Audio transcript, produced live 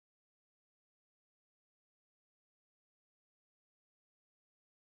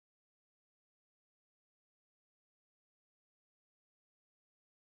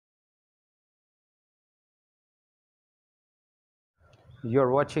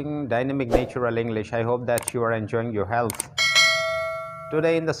You're watching Dynamic Natural English. I hope that you are enjoying your health.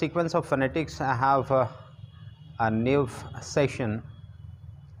 Today in the sequence of phonetics, I have a new session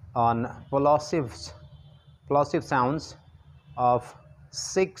on plosive sounds of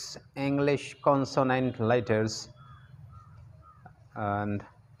 6 English consonant letters, and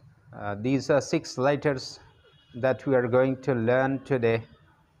these are 6 letters that we are going to learn today.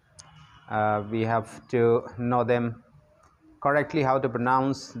 We have to know them correctly, how to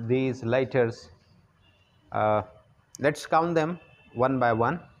pronounce these letters. Let's count them one by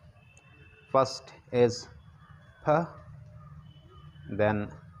one. First is P, then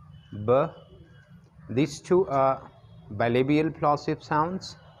B. These two are bilabial plosive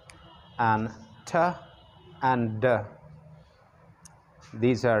sounds, and T and D.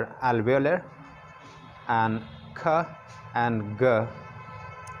 These are alveolar, and K and G.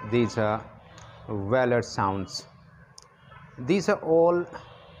 These are velar sounds. These are all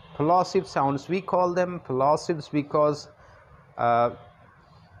plosive sounds. We call them plosives because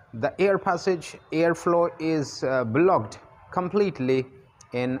the air passage, airflow is blocked completely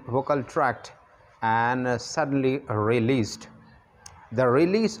in vocal tract and suddenly released. The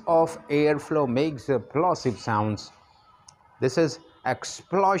release of airflow makes plosive sounds. This is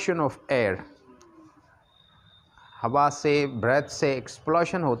explosion of air. हवा से, breath से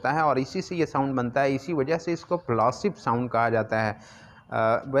explosion होता है और इसी से ये sound बनता है. इसी वजह से इसको प्लॉसिव साउंड कहा जाता है.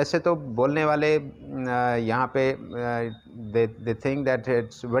 वैसे तो बोलने वाले यहाँ पे they think that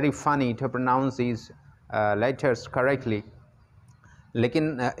it's very funny to pronounce these letters correctly.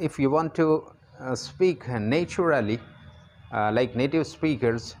 लेकिन if you want to speak naturally like native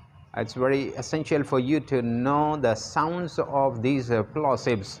speakers, it's very essential for you to know the sounds of these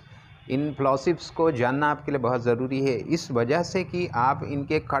plosives. इन प्लॉसिव्स को जानना आपके लिए बहुत ज़रूरी है, इस वजह से कि आप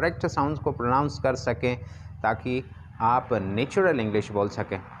इनके करेक्ट साउंड्स को प्रोनाउंस कर सकें ताकि आप नेचुरल इंग्लिश बोल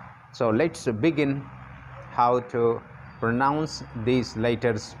सकें. So let's begin how to pronounce these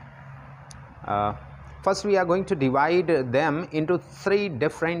letters. First we are going to divide them into 3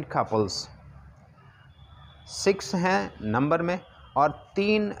 different couples. 6 हैं नंबर में और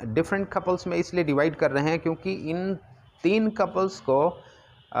 3 डिफरेंट कपल्स में इसलिए डिवाइड कर रहे हैं क्योंकि इन 3 कपल्स को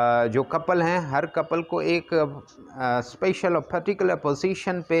जो कपल हैं, हर कपल को एक स्पेशल और पर्टिकुलर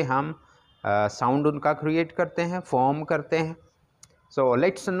पोजीशन पे हम साउंड उनका क्रिएट करते हैं, फॉर्म करते हैं. So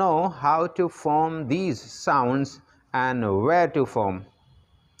let's know how to form these sounds and where to form.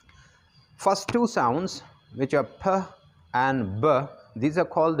 First 2 sounds which are प एंड ब, दीज आर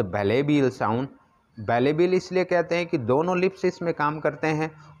कॉल्ड बिलाबियल साउंड. बिलाबियल इसलिए कहते हैं कि दोनों लिप्स इसमें काम करते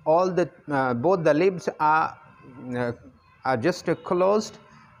हैं. All the both the lips are just closed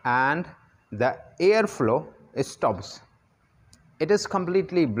and the airflow stops. It is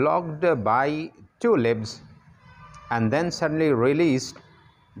completely blocked by 2 lips and then suddenly released,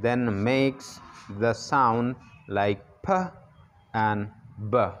 then makes the sound like P and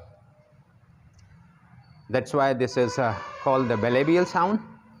B. That's why this is called the bilabial sound.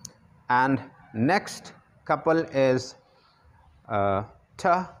 And next couple is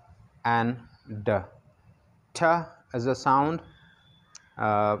T and D. T is a sound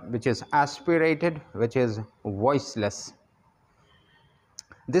which is aspirated, which is voiceless.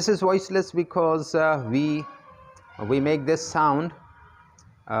 This is voiceless because we make this sound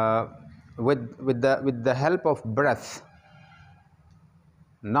with the help of breath,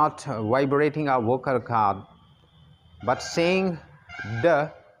 not vibrating our vocal cord, but saying the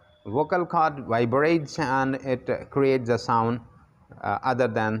vocal cord vibrates and it creates a sound other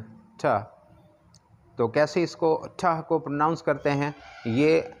than T. तो कैसे इसको ठ को pronounce करते हैं?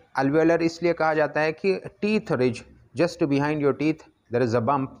 ये alveolar इसलिए कहा जाता है कि teeth ridge, just behind your teeth there is a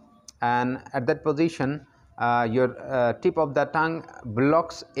bump and at that position your tip of the tongue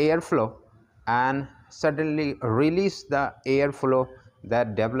blocks air flow and suddenly release the air flow that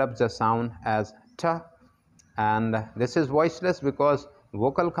develops the sound as ठ. And this is voiceless because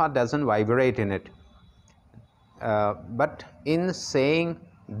vocal cord doesn't vibrate in it, but in saying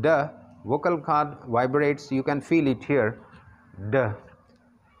the vocal cord vibrates. You can feel it here, D.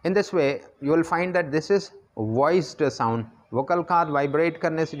 In this way you will find that this is voiced sound. vocal cord vibrate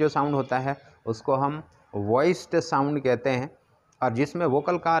करने से जो sound होता है उसको हम voiced sound कहते हैं, और जिसमें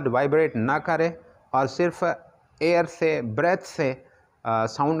vocal cord vibrate ना करे और सिर्फ air से, breath से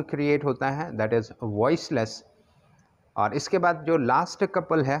sound create होता है, that is voiceless. और इसके बाद जो last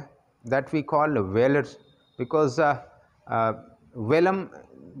couple है that we call velars, because velum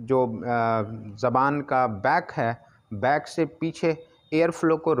जो ज़बान का बैक है, बैक से पीछे एयर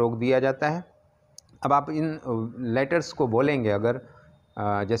फ्लो को रोक दिया जाता है. अब आप इन लेटर्स को बोलेंगे अगर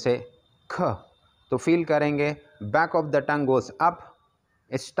जैसे ख, तो फील करेंगे back of the tongue goes up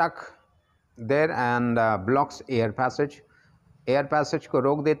stuck there and blocks air passage. Air passage को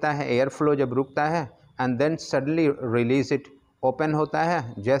रोक देता है, एयर फ्लो जब रुकता है, and then suddenly release it, open होता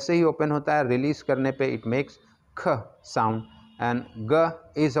है, जैसे ही ओपन होता है रिलीज करने पे इट मेक्स ख साउंड. एंड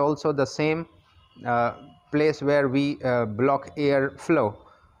ग is also the same place where V block air flow,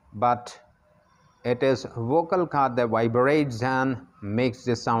 but it is vocal cord that vibrates and makes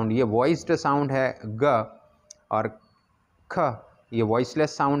this sound. ये वॉइस्ड साउंड है ग, और ख ये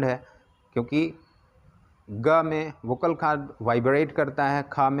वॉइसलेस साउंड है, क्योंकि ग में वोकल कॉर्ड वाइब्रेट करता है,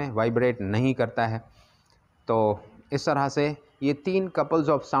 ख में वाइब्रेट नहीं करता है. तो इस तरह से ये 3 कपल्स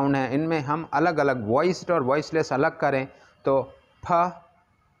ऑफ साउंड हैं. इनमें हम अलग अलग वॉइस्ड और वॉइसलेस अलग करें तो फ,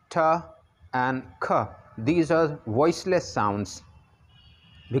 ठ एंड ख, these are voiceless sounds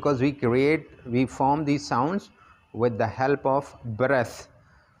because we form these sounds with the help of breath.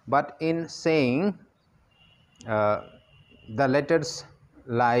 But in saying the letters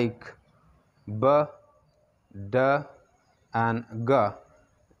like b, d and g,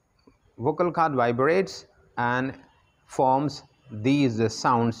 vocal cord vibrates and forms these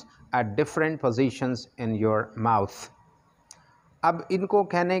sounds at different positions in your mouth. अब इनको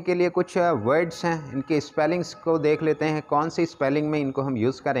कहने के लिए कुछ words हैं, इनके spellings को देख लेते हैं, कौन सी स्पेलिंग में इनको हम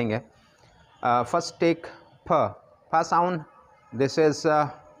यूज़ करेंगे. फर्स्ट टेक फ sound. This is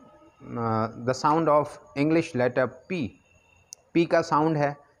the sound of English letter P. P का साउंड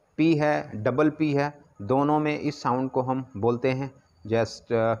है, पी है, डबल पी है, दोनों में इस साउंड को हम बोलते हैं.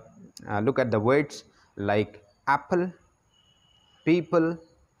 Just look at the words like Apple, people,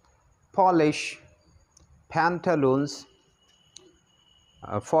 polish, Pantaloons.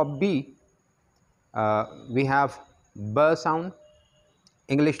 For B, we have b sound.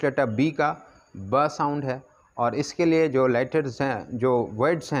 English letter B का ब साउंड है, और इसके लिए जो लेटर्स हैं, जो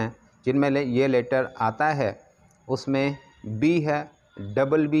वर्ड्स हैं जिनमें ये लेटर आता है, उसमें B है,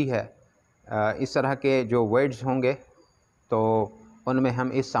 डबल B है. इस तरह के जो वर्ड्स होंगे तो उनमें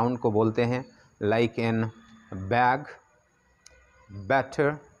हम इस साउंड को बोलते हैं, like in bag,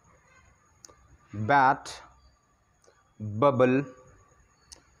 batter, bat, bubble.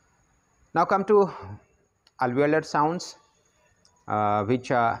 Now come to alveolar sounds, which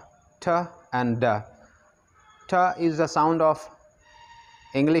are t and d. T is the sound of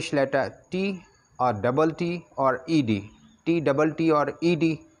English letter T or double T or ed. T, double T और ed,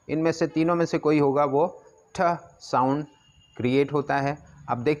 इनमें से तीनों में से कोई होगा वो t sound create होता है.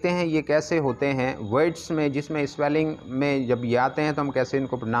 अब देखते हैं ये कैसे होते हैं वर्ड्स में, जिसमें स्पेलिंग में जब ये आते हैं तो हम कैसे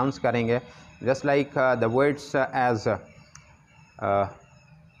इनको प्रोनाउंस करेंगे. Just like the words as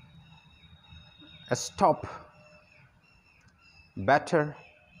stop, better,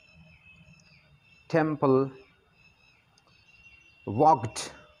 temple,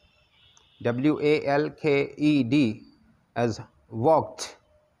 walked, walked, as walked,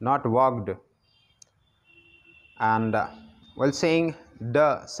 not walked. And while saying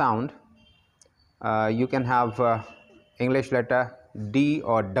the sound, you can have English letter D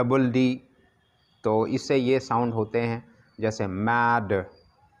or double D. तो इससे ये साउंड होते हैं जैसे mad,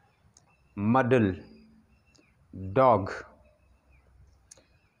 muddle, dog.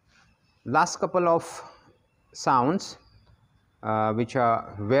 Last couple of sounds which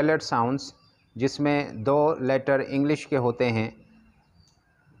are velar sounds, जिसमें 2 letter English के होते हैं,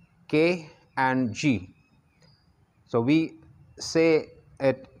 K and G. So we say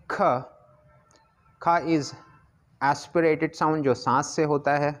it kha. Kha is aspirated sound, जो सांस से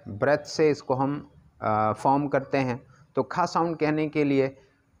होता है, ब्रेथ से इसको हम फॉर्म करते हैं. तो खा साउंड कहने के लिए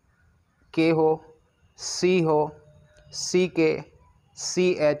के हो, सी हो, सी के, सी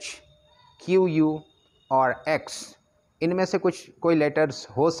एच, क्यू यू और एक्स, इनमें से कोई लेटर्स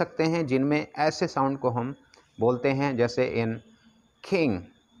हो सकते हैं जिनमें ऐसे साउंड को हम बोलते हैं, जैसे इन king,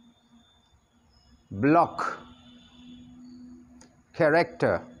 block,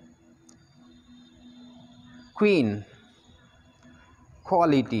 character, queen,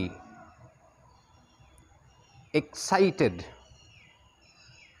 quality, excited.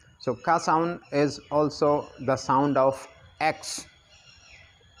 So ka sound is also the sound of X,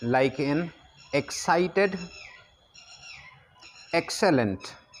 like in excited,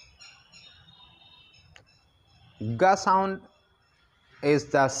 excellent. Ga sound is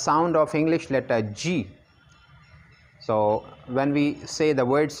the sound of English letter G. So when we say the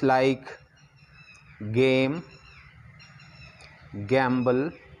words like game, gamble,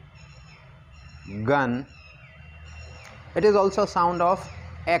 gun, it is also sound of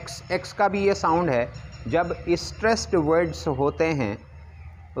X. X का भी ये sound है. जब stressed words होते हैं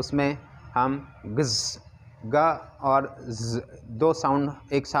उसमें हम गज, ग और ज, 2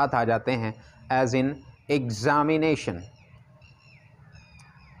 साउंड एक साथ आ जाते हैं, as in examination,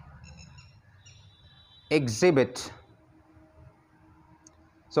 exhibit.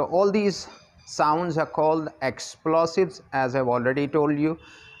 So all these sounds are called explosives, as I've already told you.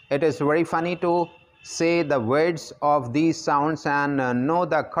 It is very funny to say the words of these sounds and know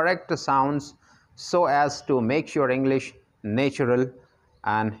the correct sounds so as to make your English natural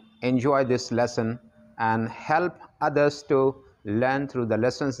and enjoy this lesson and help others to learn through the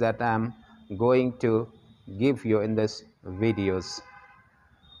lessons that I'm going to give you in this videos.